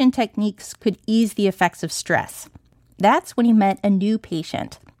relaxation techniques could ease the effects of stress. That's when he met a new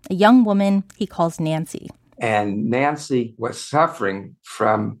patient, a young woman he calls Nancy. And Nancy was suffering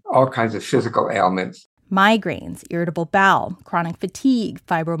from all kinds of physical ailments. Migraines, irritable bowel, chronic fatigue,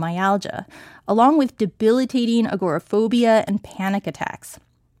 fibromyalgia, along with debilitating agoraphobia and panic attacks.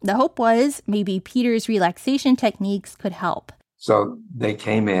 The hope was maybe Peter's relaxation techniques could help. So they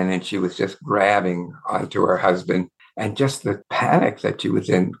came in and she was just grabbing onto her husband and just the panic that she was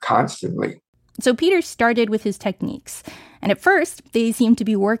in constantly. So Peter started with his techniques, and at first they seemed to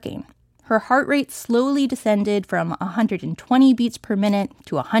be working. Her heart rate slowly descended from 120 beats per minute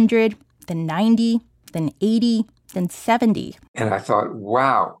to 100, then 90, then 80, then 70. And I thought,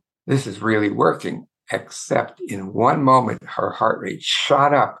 wow, this is really working. Except in one moment, her heart rate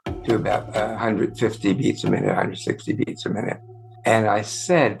shot up to about 150 beats a minute, 160 beats a minute. And I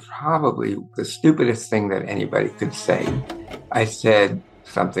said probably the stupidest thing that anybody could say. I said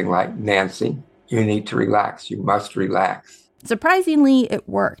something like, Nancy, you need to relax. You must relax. Surprisingly, it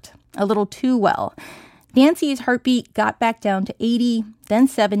worked a little too well. Nancy's heartbeat got back down to 80, then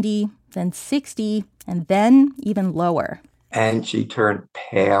 70, then 60, and then even lower. And she turned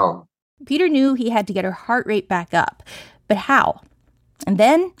pale. Peter knew he had to get her heart rate back up. But how? And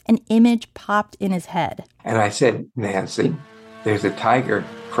then an image popped in his head. And I said, Nancy, there's a tiger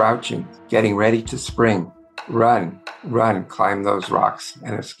crouching, getting ready to spring. Run, climb those rocks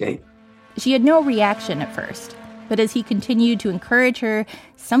and escape. She had no reaction at first. But as he continued to encourage her,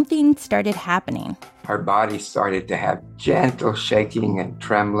 something started happening. Her body started to have gentle shaking and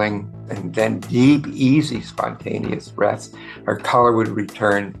trembling, and then deep, easy, spontaneous breaths. Her color would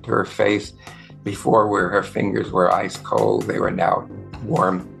return to her face. Before, where her fingers were ice cold, they were now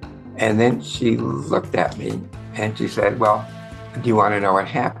warm. And then she looked at me and she said, well, do you want to know what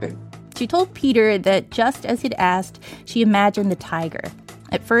happened? She told Peter that just as he'd asked, she imagined the tiger.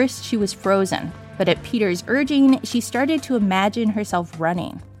 At first, she was frozen. But at Peter's urging, she started to imagine herself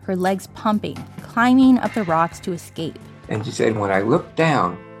running, her legs pumping, climbing up the rocks to escape. And she said, when I looked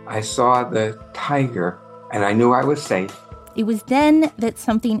down, I saw the tiger, and I knew I was safe. It was then that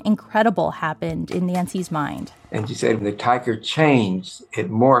something incredible happened in Nancy's mind. And she said, the tiger changed.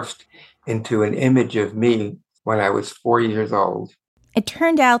 It morphed into an image of me when I was 4 years old. It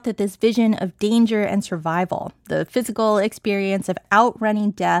turned out that this vision of danger and survival, the physical experience of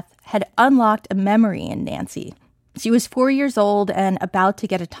outrunning death, had unlocked a memory in Nancy. She was 4 years old and about to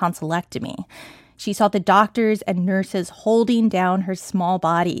get a tonsillectomy. She saw the doctors and nurses holding down her small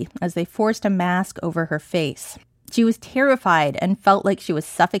body as they forced a mask over her face. She was terrified and felt like she was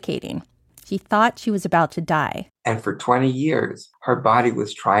suffocating. She thought she was about to die. And for 20 years, her body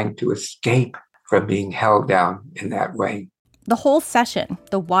was trying to escape from being held down in that way. The whole session,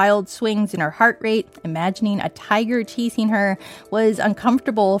 the wild swings in her heart rate, imagining a tiger chasing her, was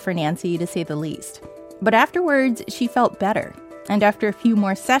uncomfortable for Nancy, to say the least. But afterwards, she felt better. And after a few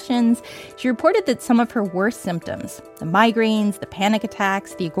more sessions, she reported that some of her worst symptoms, the migraines, the panic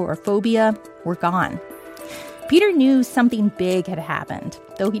attacks, the agoraphobia, were gone. Peter knew something big had happened,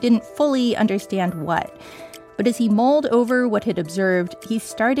 though he didn't fully understand what. But as he mulled over what he'd observed, he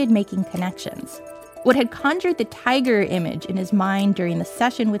started making connections. What had conjured the tiger image in his mind during the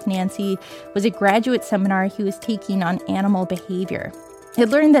session with Nancy was a graduate seminar he was taking on animal behavior. He'd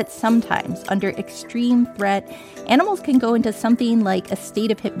learned that sometimes, under extreme threat, animals can go into something like a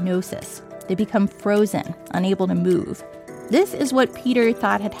state of hypnosis. They become frozen, unable to move. This is what Peter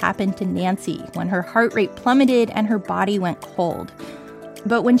thought had happened to Nancy when her heart rate plummeted and her body went cold.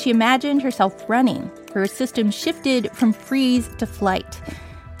 But when she imagined herself running, her system shifted from freeze to flight.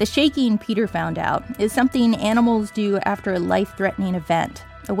 The shaking, Peter found out, is something animals do after a life-threatening event,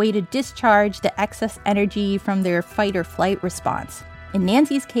 a way to discharge the excess energy from their fight or flight response. In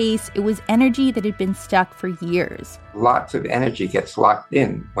Nancy's case, it was energy that had been stuck for years. Lots of energy gets locked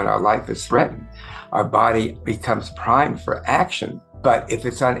in when our life is threatened. Our body becomes primed for action. But if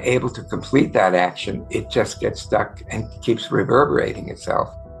it's unable to complete that action, it just gets stuck and keeps reverberating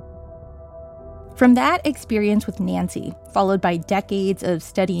itself. From that experience with Nancy, followed by decades of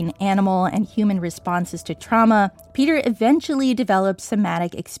studying animal and human responses to trauma, Peter eventually developed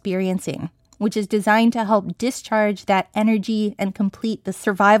somatic experiencing, which is designed to help discharge that energy and complete the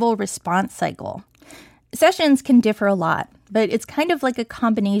survival response cycle. Sessions can differ a lot, but it's kind of like a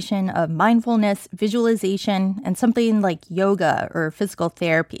combination of mindfulness, visualization, and something like yoga or physical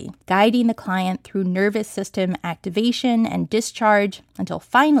therapy, guiding the client through nervous system activation and discharge until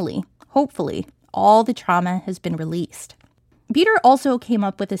finally, hopefully, all the trauma has been released. Peter also came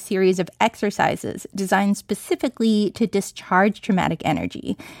up with a series of exercises designed specifically to discharge traumatic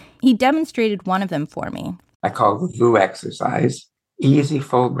energy. He demonstrated one of them for me. I call the VOO exercise, easy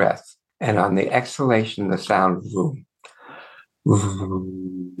full breath, and on the exhalation, the sound VOO.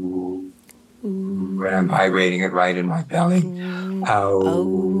 VOO. And I'm vibrating it right in my belly. Ow.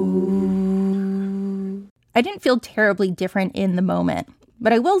 I didn't feel terribly different in the moment.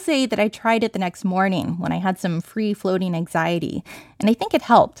 But I will say that I tried it the next morning when I had some free-floating anxiety, and I think it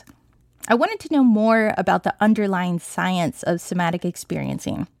helped. I wanted to know more about the underlying science of somatic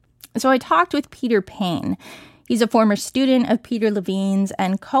experiencing. So I talked with Peter Payne. He's a former student of Peter Levine's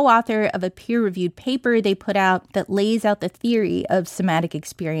and co-author of a peer-reviewed paper they put out that lays out the theory of somatic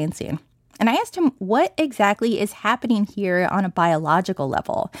experiencing. And I asked him what exactly is happening here on a biological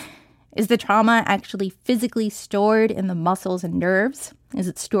level. Is the trauma actually physically stored in the muscles and nerves? Is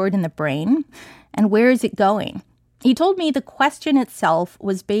it stored in the brain? And where is it going? He told me the question itself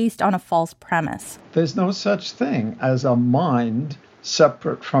was based on a false premise. There's no such thing as a mind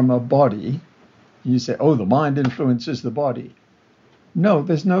separate from a body. You say, oh, the mind influences the body. No,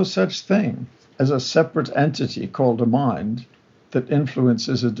 there's no such thing as a separate entity called a mind that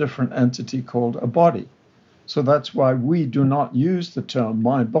influences a different entity called a body. So that's why we do not use the term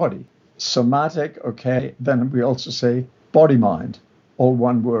mind-body. Somatic, okay, then we also say body-mind, all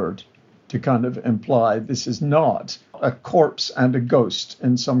one word, to kind of imply this is not a corpse and a ghost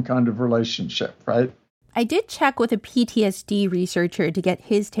in some kind of relationship, right? I did check with a PTSD researcher to get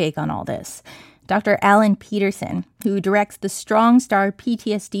his take on all this. Dr. Alan Peterson, who directs the Strong Star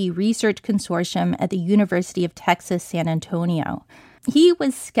PTSD Research Consortium at the University of Texas, San Antonio. He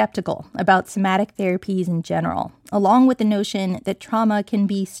was skeptical about somatic therapies in general, along with the notion that trauma can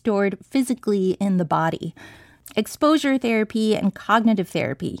be stored physically in the body. Exposure therapy and cognitive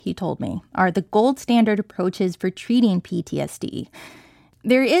therapy, he told me, are the gold standard approaches for treating PTSD.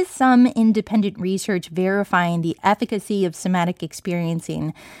 There is some independent research verifying the efficacy of somatic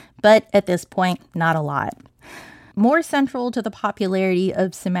experiencing, but at this point, not a lot. More central to the popularity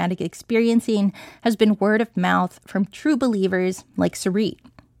of somatic experiencing has been word of mouth from true believers like Sarit.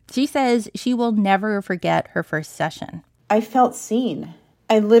 She says she will never forget her first session. I felt seen.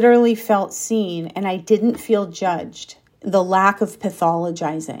 I literally felt seen, and I didn't feel judged. The lack of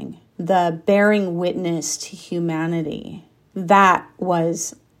pathologizing, the bearing witness to humanity, that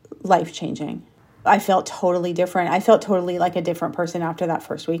was life-changing. I felt totally different. I felt totally like a different person after that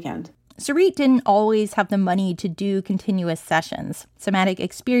first weekend. Sarit didn't always have the money to do continuous sessions. Somatic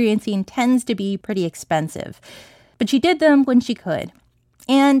experiencing tends to be pretty expensive. But she did them when she could.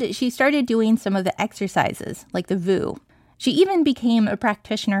 And she started doing some of the exercises, like the VOO. She even became a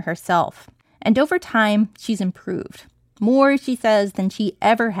practitioner herself. And over time, she's improved. More, she says, than she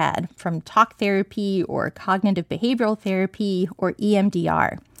ever had from talk therapy or cognitive behavioral therapy or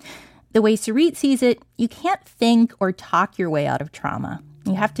EMDR. The way Sarit sees it, you can't think or talk your way out of trauma.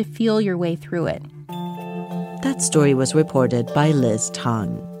 You have to feel your way through it. That story was reported by Liz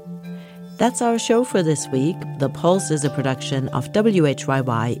Tong. That's our show for this week. The Pulse is a production of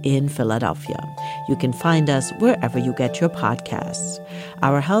WHYY in Philadelphia. You can find us wherever you get your podcasts.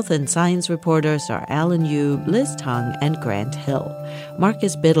 Our health and science reporters are Alan Yu, Liz Tong, and Grant Hill.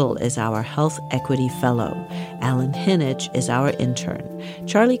 Marcus Biddle is our Health Equity Fellow. Alan Hinnich is our intern.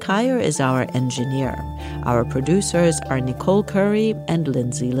 Charlie Kyer is our engineer. Our producers are Nicole Curry and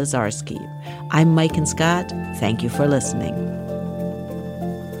Lindsay Lazarski. I'm Mike and Scott. Thank you for listening.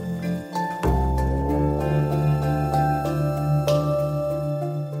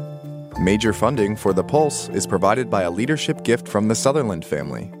 Major funding for The Pulse is provided by a leadership gift from the Sutherland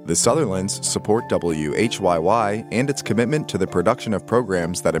family. The Sutherlands support WHYY and its commitment to the production of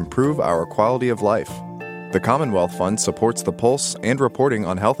programs that improve our quality of life. The Commonwealth Fund supports The Pulse and reporting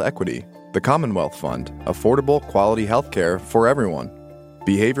on health equity. The Commonwealth Fund, affordable quality health care for everyone.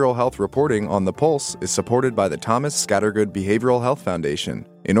 Behavioral health reporting on The Pulse is supported by the Thomas Scattergood Behavioral Health Foundation,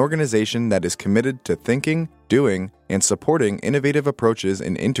 an organization that is committed to thinking, doing, and supporting innovative approaches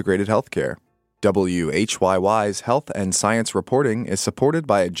in integrated healthcare. WHYY's health and science reporting is supported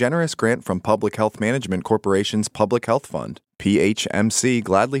by a generous grant from Public Health Management Corporation's Public Health Fund. PHMC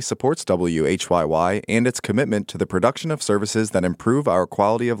gladly supports WHYY and its commitment to the production of services that improve our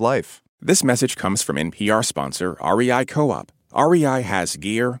quality of life. This message comes from NPR sponsor REI Co-op. REI has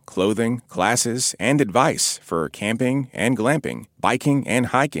gear, clothing, classes, and advice for camping and glamping, biking and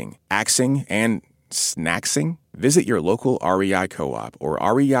hiking, axing and snacksing. Visit your local REI Co-op or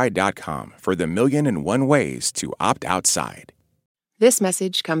rei.com for the 1,000,001 ways to opt outside. This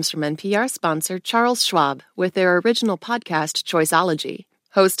message comes from NPR sponsor Charles Schwab with their original podcast, Choiceology.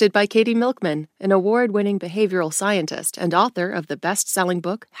 Hosted by Katie Milkman, an award-winning behavioral scientist and author of the best-selling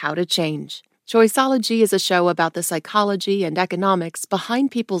book, How to Change. Choiceology is a show about the psychology and economics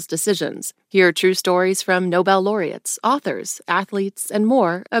behind people's decisions. Hear true stories from Nobel laureates, authors, athletes, and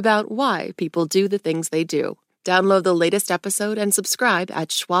more about why people do the things they do. Download the latest episode and subscribe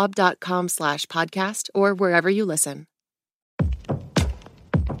at schwab.com/podcast or wherever you listen.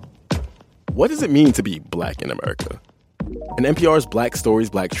 What does it mean to be Black in America? In NPR's Black Stories,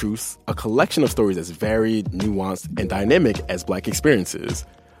 Black Truths, a collection of stories as varied, nuanced, and dynamic as Black experiences,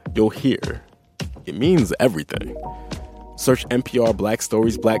 you'll hear it means everything. Search NPR Black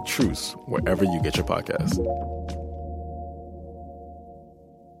Stories, Black Truths wherever you get your podcasts.